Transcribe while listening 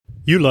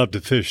You love to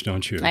fish,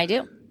 don't you? I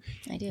do.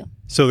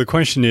 So the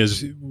question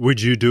is,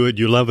 would you do it?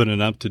 You love it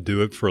enough to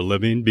do it for a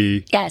living?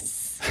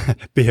 Yes.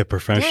 Be a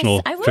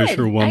professional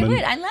fisherwoman? I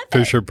would. I love it.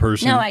 Fisher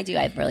person? No, I do.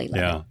 I really love it.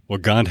 Yeah. Well,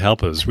 God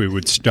help us. We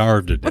would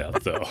starve to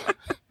death, though.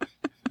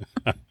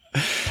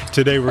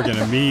 Today we're going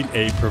to meet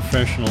a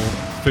professional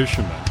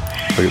fisherman.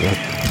 Look at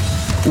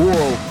that.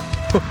 Whoa.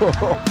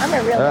 I'm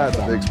a real That's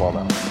fan. a big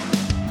smallmouth.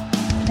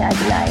 That's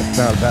nice.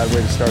 Not a bad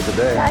way to start the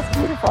day. That's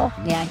beautiful.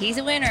 Yeah, he's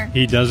a winner.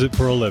 He does it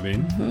for a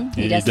living. Mm-hmm.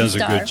 He does a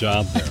good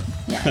job there.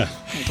 Yeah,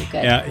 he did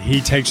good. Yeah,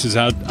 he takes us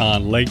out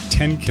on Lake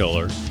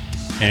Tenkiller.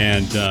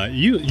 And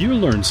you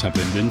learned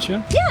something, didn't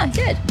you? Yeah, I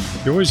did.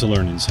 You're always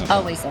learning something.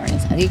 Always learning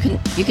something.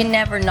 You can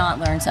never not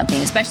learn something,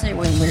 especially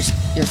when there's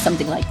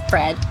something like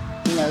Fred.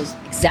 He knows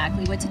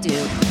exactly what to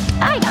do.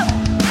 I know.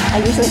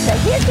 I usually say,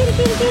 here,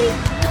 kitty.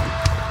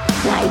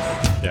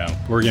 Nice. Yeah,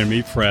 we're going to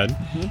meet Fred.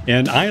 Mm-hmm.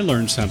 And I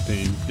learned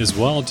something as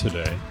well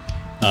today.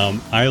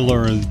 I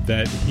learned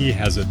that he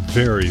has a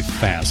very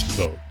fast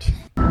boat.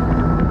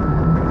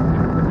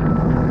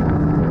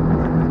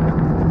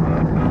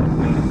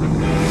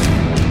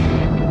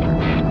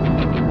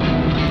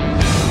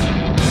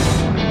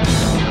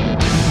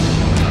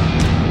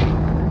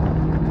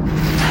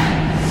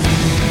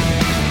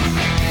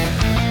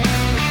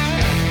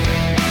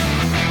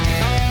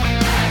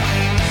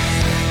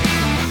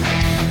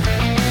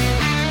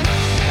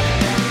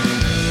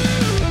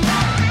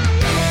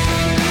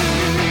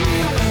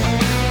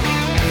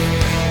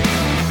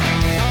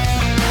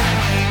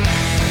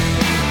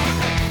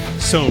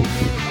 So,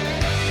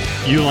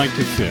 you like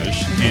to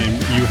fish, and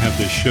you have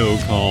this show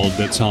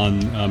that's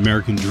on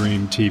American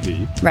Dream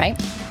TV.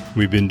 Right.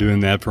 We've been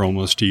doing that for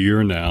almost a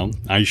year now.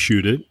 I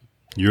shoot it.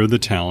 You're the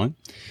talent.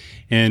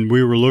 And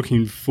we were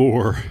looking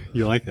for,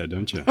 you like that,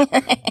 don't you?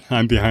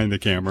 I'm behind the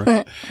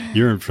camera.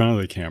 You're in front of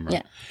the camera.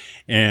 Yeah.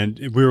 And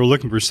we were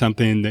looking for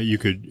something that you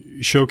could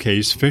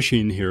showcase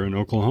fishing here in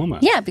Oklahoma.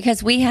 Yeah,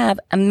 because we have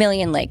a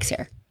million lakes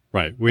here.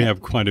 Right. We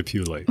have quite a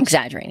few lakes. I'm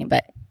exaggerating,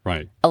 but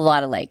right. A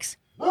lot of lakes.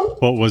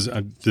 What was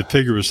the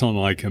figure was something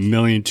like 1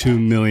 million, 2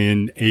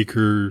 million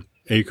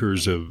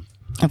acres of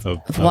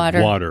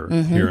water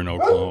here in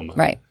Oklahoma.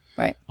 Right.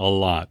 A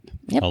lot.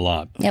 Yep. A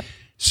lot. Yep.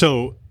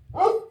 So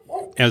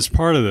as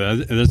part of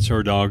that, that's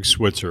our dog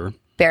Switzer.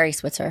 Barry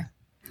Switzer.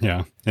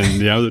 Yeah.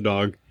 And the other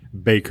dog,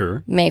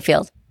 Baker.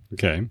 Mayfield.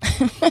 Okay.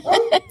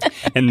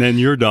 And then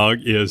your dog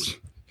is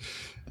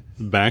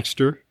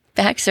Baxter.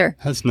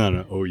 That's not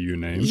an OU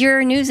name.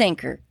 You're a news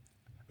anchor.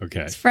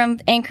 Okay. It's from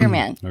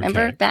Anchorman. Okay.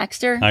 Remember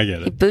Baxter? I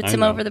get it. He boots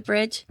him over the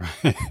bridge.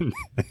 And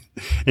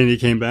he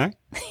came back?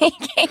 He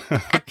came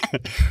back.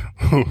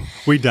 Okay.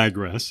 We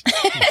digress.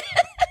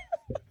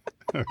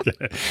 Okay.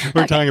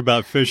 We're talking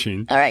about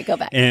fishing. All right, go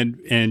back. And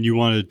you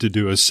wanted to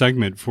do a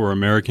segment for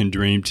American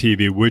Dream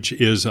TV, which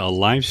is a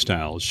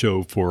lifestyle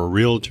show for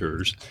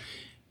realtors.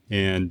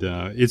 And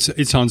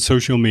it's on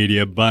social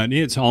media, but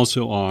it's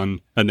also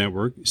on a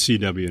network,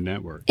 CW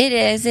Network. It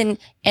is, and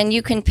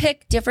you can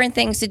pick different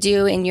things to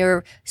do in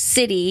your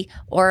city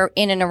or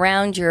in and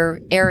around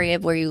your area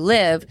where you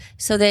live,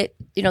 so that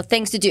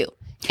things to do.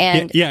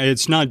 And yeah,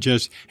 it's not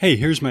just, hey,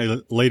 here's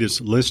my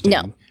latest listing.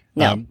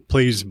 No.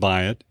 Please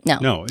buy it.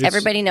 No.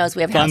 Everybody knows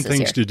we have fun houses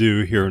things here. to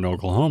do here in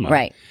Oklahoma.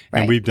 Right.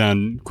 And we've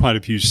done quite a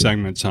few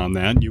segments on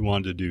that. You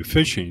wanted to do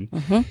fishing.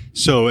 Mm-hmm.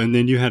 So, and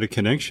then you had a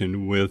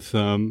connection with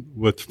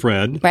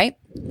Fred. Right.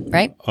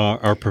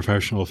 Our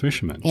professional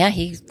fisherman. Yeah,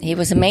 he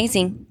was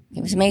amazing.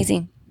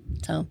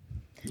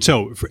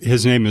 So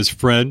his name is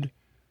Fred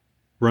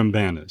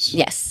Roumbanis.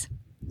 Yes.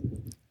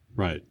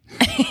 Right.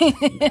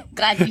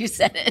 Glad you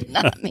said it,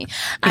 not me.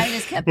 I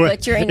just kept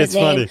butchering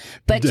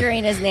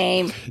his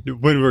name.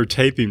 When we're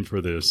taping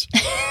for this,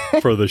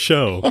 for the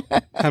show,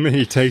 how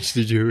many takes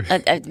did you?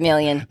 A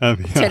million.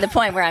 To the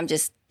point where I'm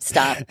just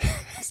stop.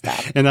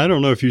 And I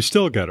don't know if you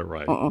still got it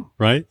right.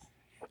 Right?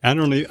 I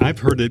don't know. I've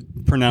heard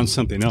it pronounced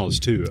something else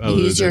too.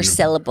 Use your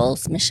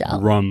syllables,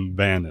 Michelle.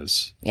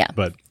 Roumbanis. Yeah.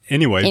 But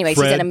anyways, he's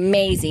an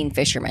amazing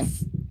fisherman.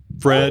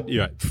 Fred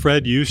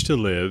used to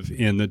live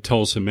in the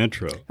Tulsa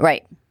metro.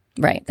 Right.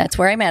 That's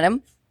where I met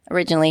him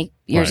originally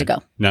years ago.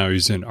 Now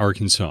he's in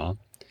Arkansas.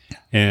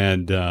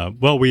 And,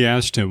 we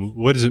asked him,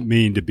 what does it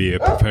mean to be a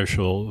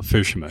professional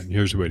fisherman?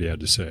 Here's what he had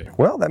to say.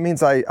 Well, that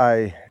means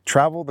I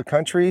travel the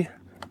country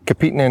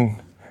competing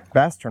in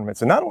bass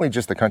tournaments, and not only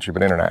just the country,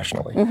 but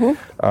internationally.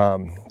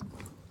 Mm-hmm.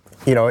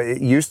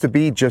 It used to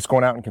be just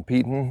going out and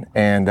competing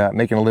and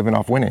making a living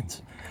off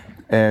winnings.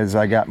 As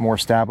I got more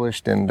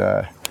established and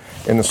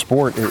in the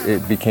sport,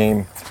 it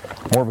became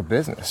more of a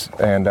business.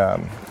 And,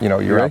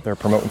 you're out there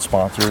promoting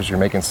sponsors, you're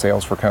making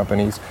sales for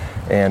companies,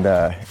 and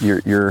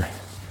you're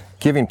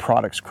giving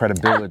products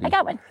credibility. I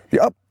got one.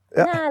 Yeah.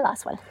 No, I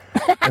lost one.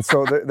 And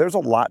so there's a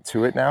lot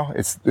to it now.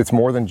 It's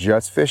more than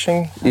just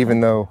fishing, even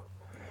though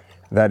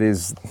that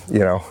is,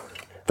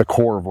 the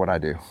core of what I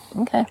do.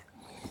 Okay.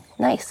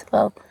 Nice.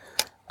 Well,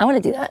 I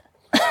want to do that.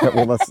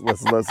 Well,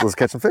 let's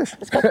catch some fish.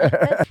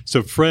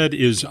 So Fred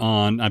is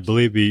on, I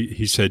believe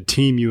he said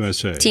Team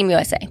USA. Team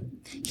USA.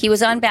 He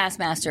was on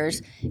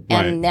Bassmasters,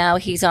 and Right. now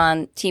he's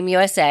on Team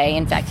USA.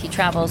 In fact, he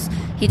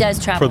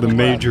does travel For the world.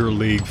 Major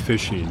League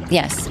Fishing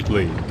Yes.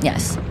 League.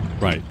 Yes.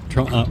 Right.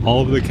 All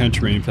over the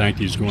country. In fact,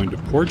 he's going to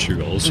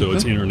Portugal, so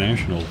it's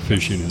international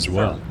fishing as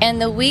well.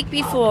 And the week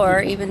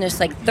before, even just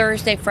like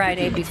Thursday,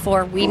 Friday,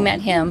 before we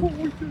met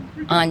him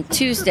on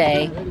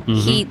Tuesday,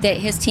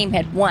 his team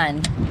had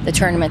won the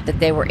tournament that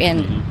they were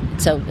in.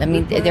 So, I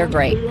mean, they're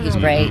great. He's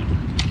great.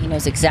 He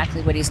knows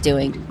exactly what he's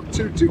doing.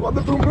 2-2 on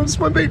the boom boom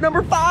swim bait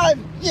number 5.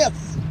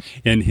 Yes.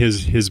 And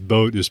his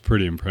boat is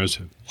pretty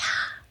impressive. Yeah.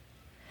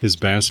 His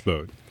bass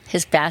boat.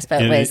 His bass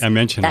boat And was, I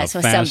mentioned that how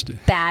was fast- some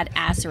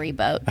badassery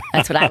boat.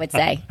 That's what I would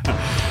say.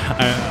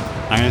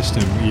 I asked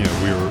him,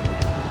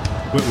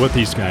 what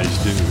these guys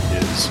do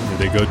is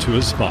they go to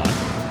a spot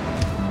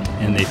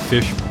and they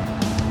fish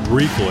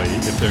briefly.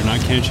 If they're not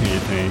catching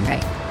anything,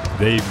 Right.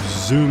 they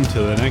zoom to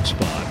the next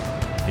spot.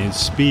 And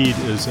speed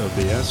is of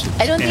the essence.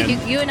 I don't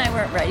think you and I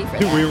weren't ready for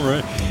that. We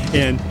were,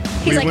 and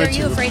He's we like, went are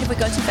you to- afraid if we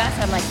go too fast?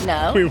 I'm like,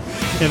 no.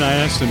 And I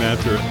asked him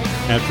after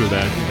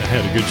that, I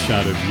had a good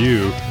shot of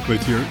you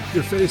with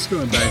your face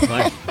going back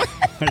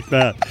like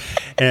that.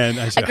 And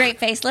I A said, great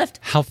facelift.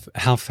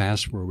 how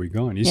fast were we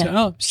going? He said,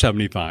 Yeah.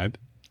 75.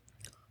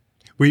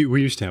 We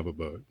used to have a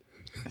boat.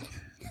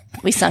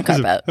 We sunk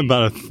our boat.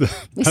 About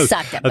We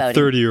sucked at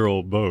boating.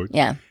 30-year-old boat.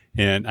 Yeah.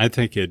 And I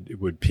think it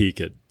would peak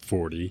at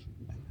 40.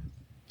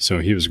 So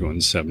he was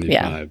going 75.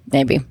 Yeah,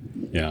 maybe.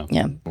 Yeah.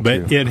 Yeah.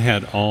 But it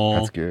had all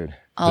That's good.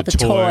 All the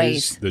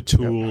toys. the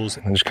tools.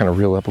 And just kind of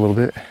reel up a little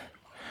bit.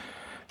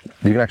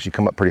 You can actually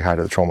come up pretty high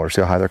to the troll motor.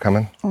 See how high they're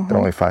coming? They're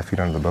only 5 feet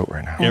under the boat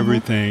right now.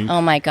 Everything.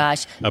 Oh my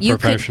gosh. A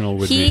professional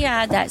would He be.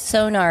 had that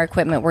sonar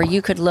equipment where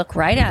you could look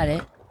right at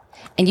it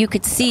and you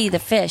could see the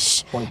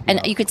fish.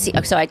 And you could see,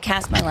 so I'd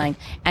cast my line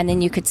and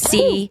then you could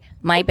see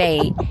my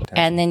bait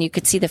and then you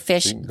could see the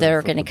fish that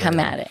are going to come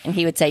at it. And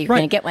he would say, you're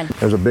going to get one.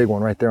 There's a big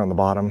one right there on the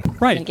bottom.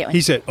 Right. get one. He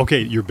said,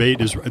 okay, your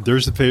bait is,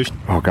 there's the fish.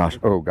 Oh gosh.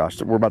 We're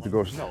about to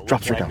go.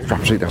 Drop straight down.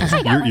 Drop straight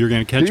down. You're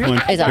going to catch one.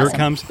 It's Here it awesome.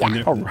 comes. And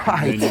then, All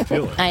right. then you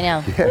feel it. I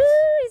know. Yes. Woo,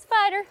 he's a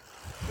fighter.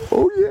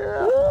 Oh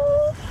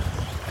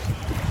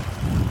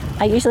yeah.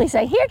 I usually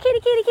say, here, kitty,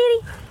 kitty, kitty.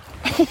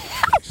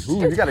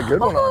 Ooh, you got a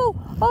good one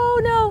on. Oh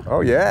no.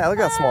 Oh yeah. Look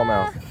at that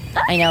smallmouth.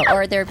 I know.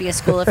 Or there'd be a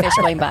school of fish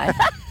going by.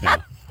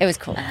 It was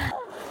cool.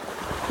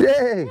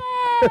 Yay.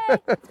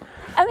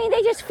 I mean,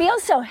 they just feel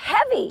so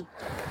heavy,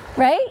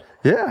 right?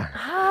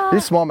 Yeah.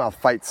 These smallmouth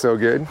fight so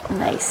good.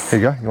 Nice. Here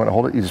you go. You want to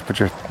hold it? You just put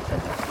your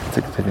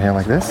take your hand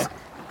like this.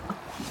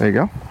 There you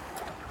go.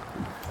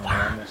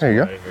 There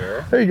you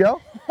go. There you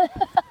go.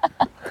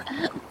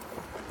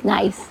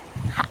 Nice.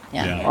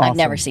 Yeah. Yeah. I've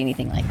never Awesome. seen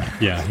anything like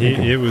that. Yeah,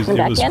 it was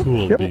back in?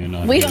 cool Yep. being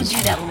on We his, don't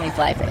do that when we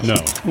fly fish. No,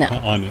 No.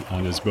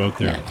 on his boat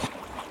there.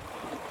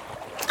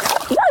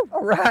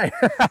 All right.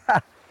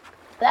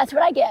 That's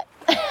what I get.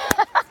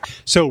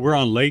 So we're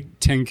on Lake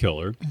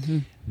Tenkiller.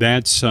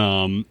 That's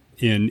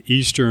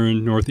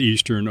in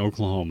northeastern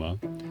Oklahoma.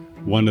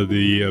 One of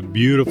the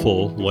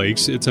beautiful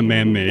lakes. It's a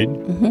man-made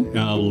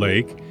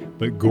lake,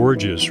 but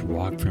gorgeous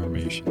rock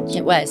formations.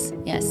 It was,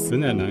 yes.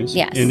 Isn't that nice?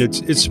 Yes. And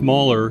it's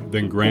smaller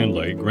than Grand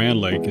Lake. Grand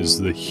Lake is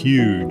the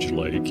huge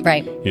lake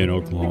Right. in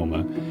Oklahoma.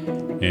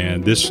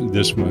 And this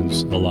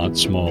one's a lot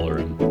smaller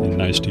and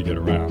nice to get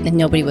around. And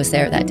nobody was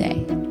there that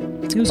day.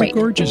 It was great. a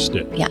gorgeous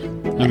day. Yeah.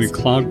 I mean,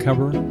 cloud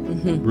cover,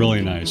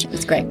 really nice.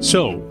 It's great.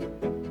 So,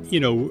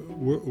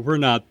 we're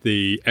not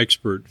the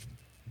expert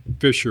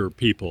fisher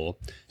people.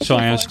 So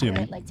I asked him,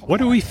 what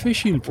are we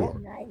fishing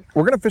for?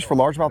 We're going to fish for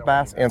largemouth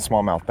bass and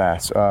smallmouth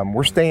bass.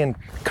 We're staying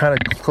kind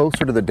of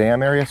closer to the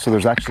dam area, so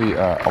there's actually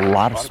a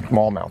lot of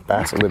smallmouth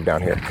bass that live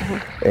down here.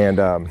 And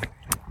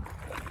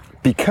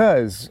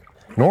because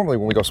normally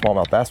when we go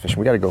smallmouth bass fishing,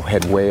 we got to go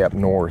head way up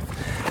north.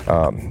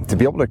 To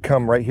be able to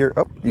come right here,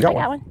 oh, you got I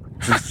got one.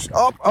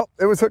 one. Oh,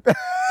 it was hooked up.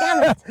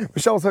 Damn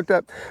Michelle was hooked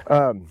up.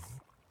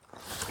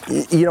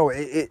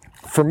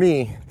 For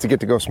me to get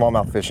to go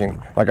smallmouth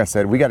fishing, like I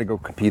said, we got to go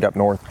compete up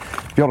north.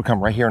 To be able to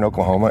come right here in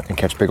Oklahoma and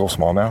catch big old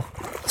smallmouth.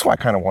 That's why I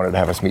kind of wanted to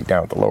have us meet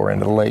down at the lower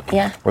end of the lake,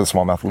 Yeah. where the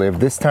smallmouth live.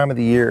 This time of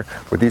the year,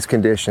 with these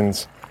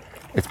conditions,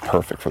 it's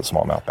perfect for the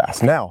smallmouth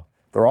bass. Now,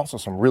 there are also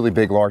some really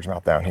big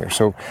largemouth down here.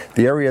 So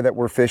the area that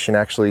we're fishing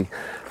actually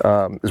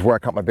is where I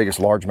caught my biggest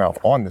largemouth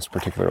on this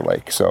particular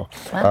lake. So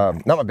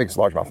not my biggest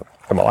largemouth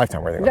in my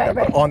lifetime or anything like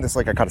that, but on this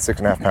lake I caught a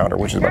 6.5 pounder,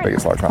 which is my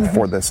biggest largemouth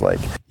for this lake.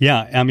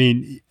 Yeah, I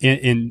mean,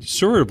 in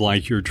sort of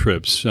like your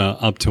trips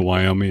up to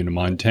Wyoming and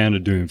Montana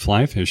doing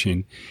fly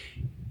fishing,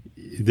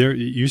 there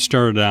you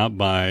started out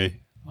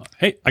by,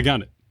 hey, I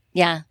got it.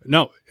 Yeah.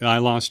 No, I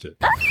lost it.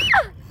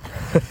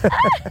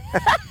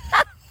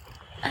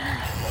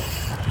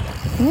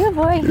 Yeah,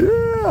 boy.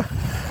 Yeah.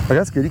 Oh,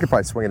 that's good. You could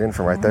probably swing it in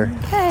from right there.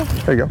 Okay.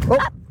 There you go.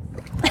 Oh.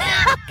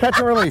 Catch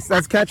and release.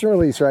 That's catch and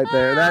release right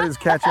there. That is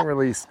catch and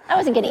release. I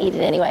wasn't going to eat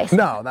it anyways.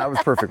 No, that was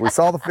perfect. We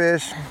saw the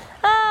fish.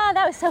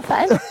 That was so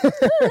fun. Ooh,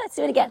 let's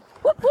do it again.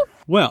 Whoop, whoop.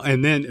 Well,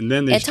 and then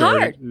they It's started.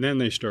 hard. And then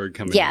they started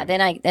coming. Yeah,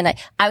 in. then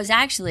I was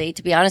actually,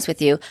 to be honest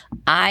with you,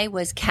 I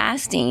was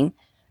casting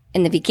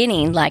in the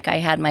beginning like I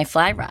had my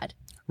fly rod.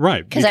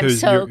 Right. Because I'm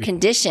so you're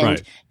conditioned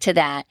right. to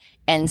that.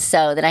 And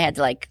so then I had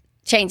to like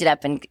change it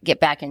up and get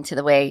back into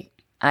the way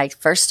I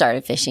first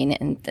started fishing.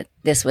 And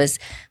this was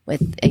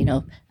with,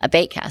 a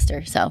bait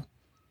caster. So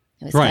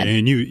it was Right. fun.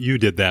 And you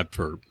did that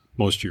for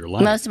most of your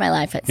life. Most of my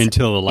life.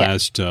 Until the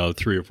last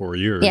 3 or 4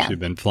 years, Yeah. you've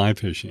been fly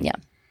fishing. Yeah.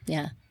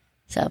 Yeah.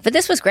 So, but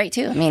this was great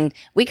too. I mean,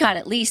 we caught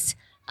at least,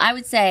 I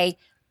would say,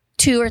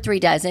 2 or 3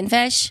 dozen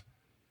fish.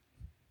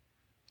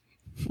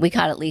 We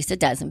caught at least a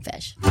dozen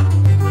fish.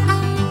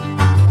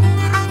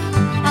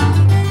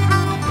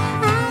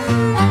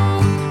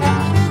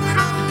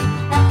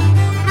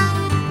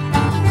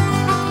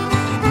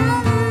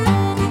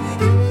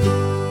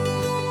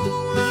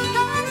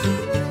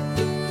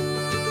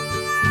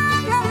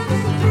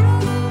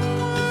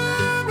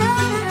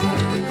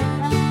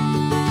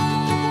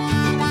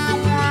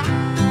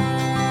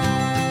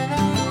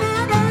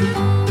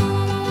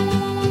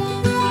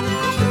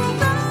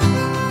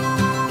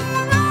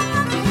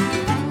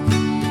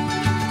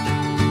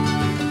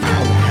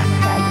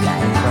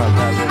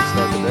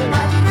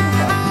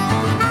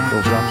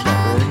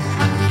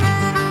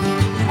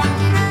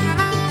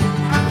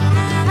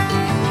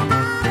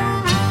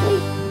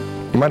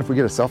 Mind if we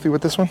get a selfie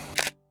with this one?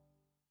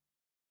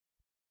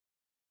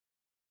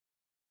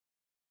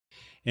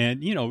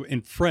 And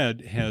and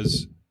Fred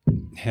has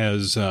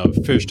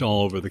fished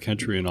all over the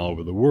country and all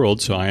over the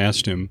world. So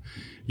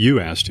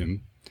you asked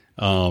him,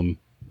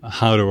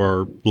 how do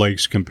our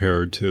lakes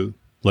compare to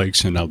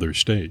lakes in other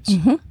states?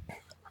 Mm-hmm.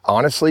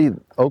 Honestly,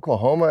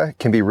 Oklahoma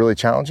can be really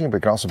challenging,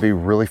 but can also be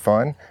really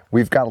fun.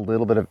 We've got a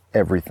little bit of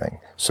everything.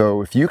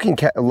 So if you can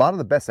a lot of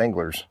the best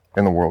anglers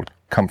in the world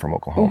come from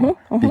Oklahoma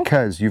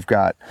because you've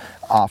got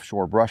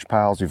offshore brush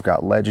piles, you've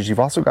got ledges, you've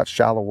also got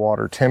shallow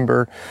water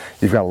timber,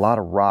 you've got a lot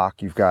of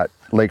rock, you've got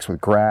lakes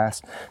with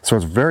grass. So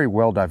it's very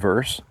well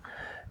diverse,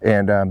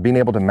 and being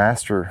able to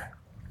master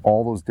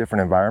all those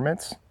different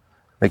environments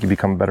make you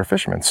become a better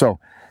fisherman. So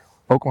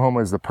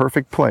Oklahoma is the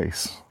perfect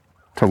place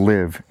to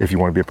live if you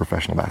want to be a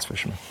professional bass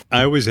fisherman.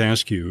 I always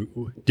ask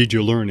you, did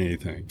you learn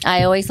anything?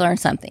 I always learn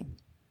something.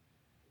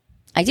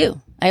 I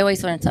do. I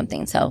always learn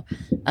something. So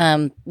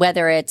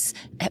whether it's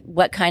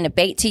what kind of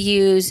bait to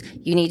use,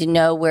 you need to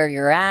know where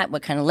you're at,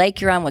 what kind of lake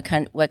you're on, what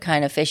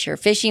kind of fish you're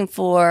fishing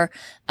for,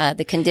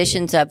 the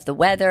conditions of the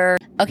weather.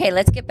 Okay,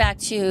 let's get back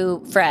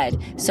to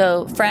Fred.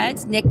 So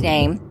Fred's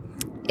nickname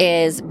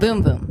is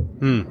Boom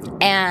Boom.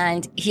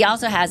 And he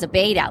also has a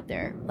bait out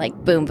there, like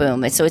Boom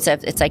Boom. So it's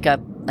like a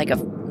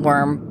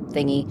worm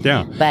thingy.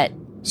 Yeah. But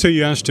so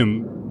you asked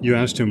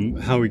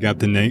him how he got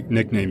the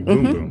nickname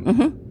Boom Boom.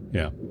 Mm-hmm.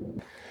 Yeah.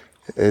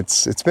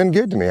 It's been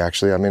good to me,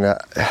 actually. I mean,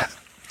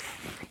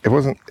 it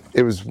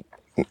was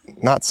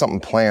not something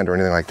planned or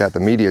anything like that. The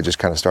media just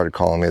kind of started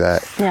calling me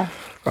that. yeah,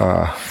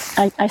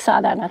 I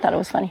saw that and I thought it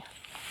was funny.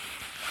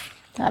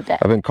 I bet.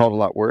 I've been called a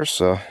lot worse,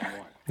 so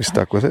we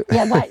stuck with it.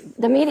 Yeah, why?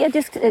 The media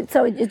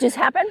so it just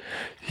happened?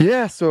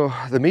 Yeah, so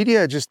the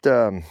media just,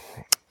 I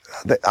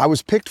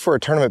was picked for a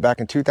tournament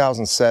back in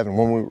 2007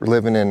 when we were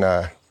living in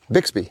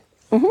Bixby.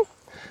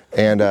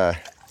 And, I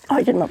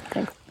didn't look.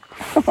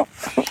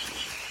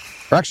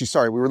 actually,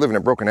 sorry, we were living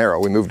in Broken Arrow.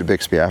 We moved to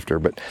Bixby after,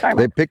 but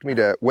they picked me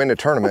to win a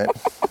tournament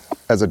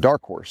as a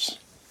dark horse.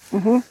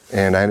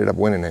 And I ended up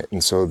winning it.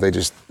 And so they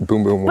just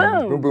boom, boom,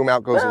 boom, boom, boom,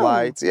 out goes the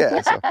lights.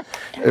 Yeah, so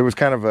it was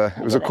kind of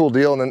it was a cool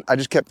deal. And then I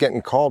just kept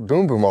getting called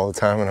boom, boom all the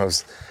time. And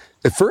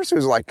at first it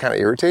was like kind of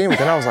irritating, but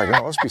then I was like,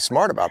 no, let's be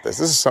smart about this.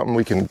 This is something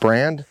we can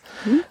brand.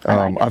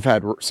 I've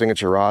had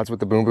signature rods with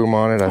the boom, boom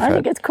on it. I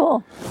think it's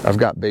cool. I've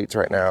got baits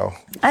right now.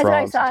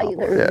 I saw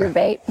your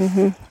bait.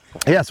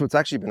 Yeah, so it's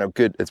actually been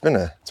it's been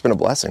a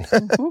blessing.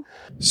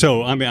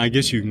 So, I mean, I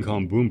guess you can call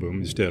him Boom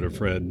Boom instead of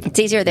Fred. It's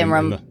easier than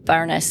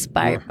Roumbanis.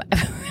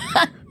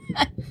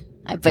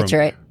 I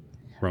butcher it.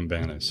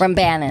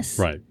 Roumbanis.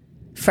 Right.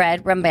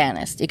 Fred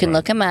Roumbanis. You can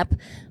look him up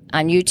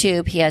on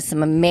YouTube. He has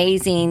some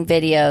amazing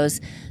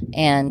videos,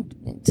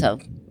 and so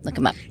look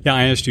him up. Yeah,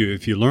 I asked you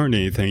if you learned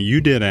anything.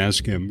 You did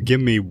ask him, give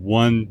me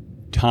one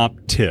top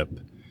tip.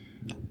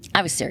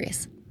 I was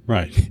serious.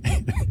 Right.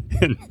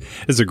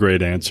 It's a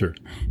great answer.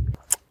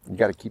 You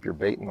got to keep your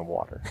bait in the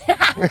water.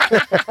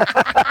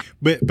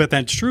 But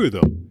that's true,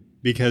 though,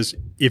 because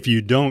if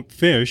you don't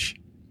fish,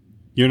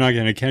 you're not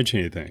going to catch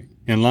anything.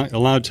 And a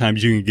lot of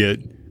times you can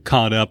get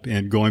caught up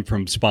in going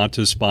from spot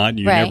to spot, and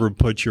you never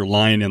put your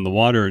line in the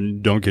water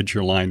and don't get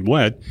your line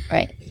wet.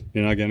 Right.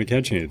 You're not going to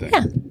catch anything.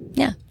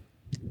 Yeah.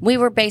 We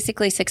were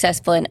basically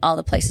successful in all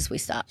the places we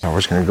stopped. Now we're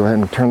just going to go ahead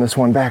and turn this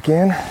one back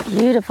in.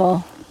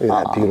 Beautiful. Look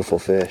at that beautiful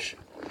fish.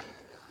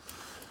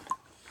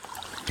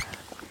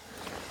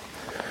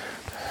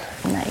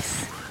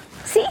 Nice.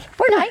 See,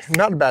 we're nice.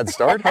 Not a bad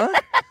start, huh?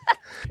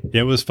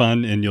 It was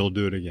fun, and you'll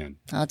do it again.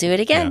 I'll do it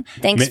again.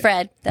 Yeah. Thanks,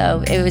 Fred,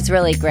 though. It was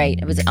really great.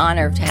 It was an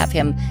honor to have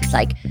him,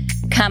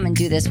 come and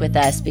do this with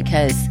us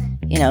because,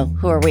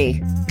 who are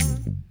we?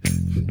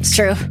 It's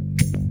true.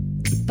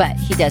 But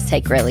he does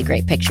take really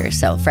great pictures.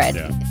 So, Fred,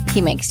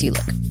 he makes you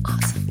look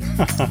awesome.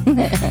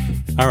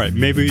 All right.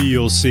 Maybe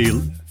you'll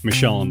see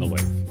Michelle on the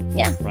lake.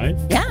 Yeah. Right?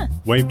 Yeah.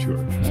 Wave to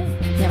her. Yeah.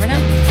 Never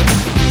know.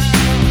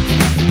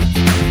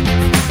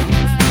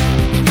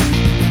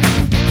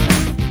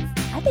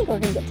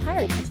 people are going to get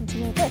tired of catching too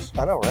many fish.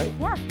 I know, right?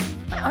 Yeah,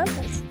 my arm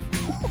hurts.